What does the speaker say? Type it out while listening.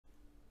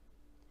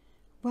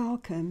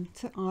Welcome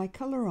to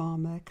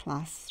iColorama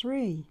Class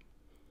 3.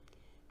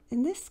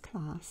 In this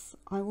class,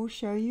 I will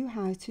show you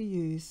how to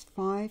use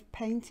 5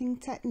 painting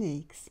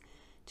techniques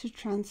to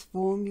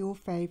transform your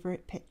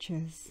favourite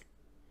pictures.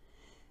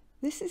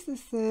 This is the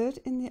third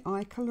in the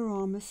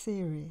iColorama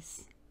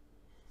series.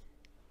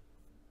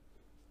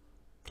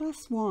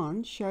 Class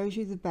 1 shows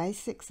you the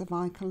basics of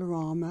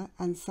iColorama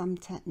and some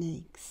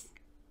techniques.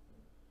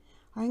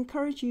 I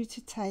encourage you to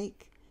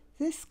take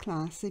this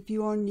class if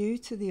you are new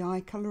to the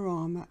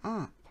iColorama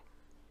app.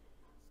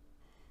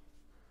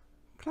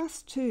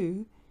 Class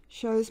 2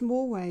 shows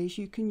more ways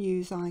you can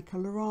use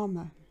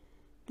iColorama.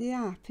 The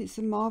app is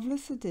a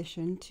marvellous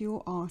addition to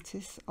your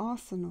artist's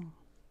arsenal.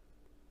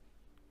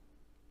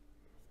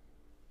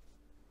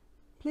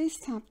 Please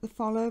tap the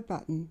follow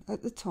button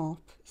at the top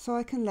so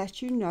I can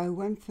let you know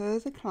when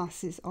further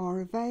classes are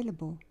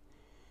available.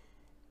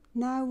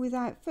 Now,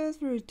 without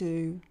further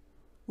ado,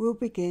 we'll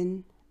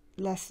begin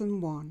Lesson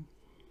 1.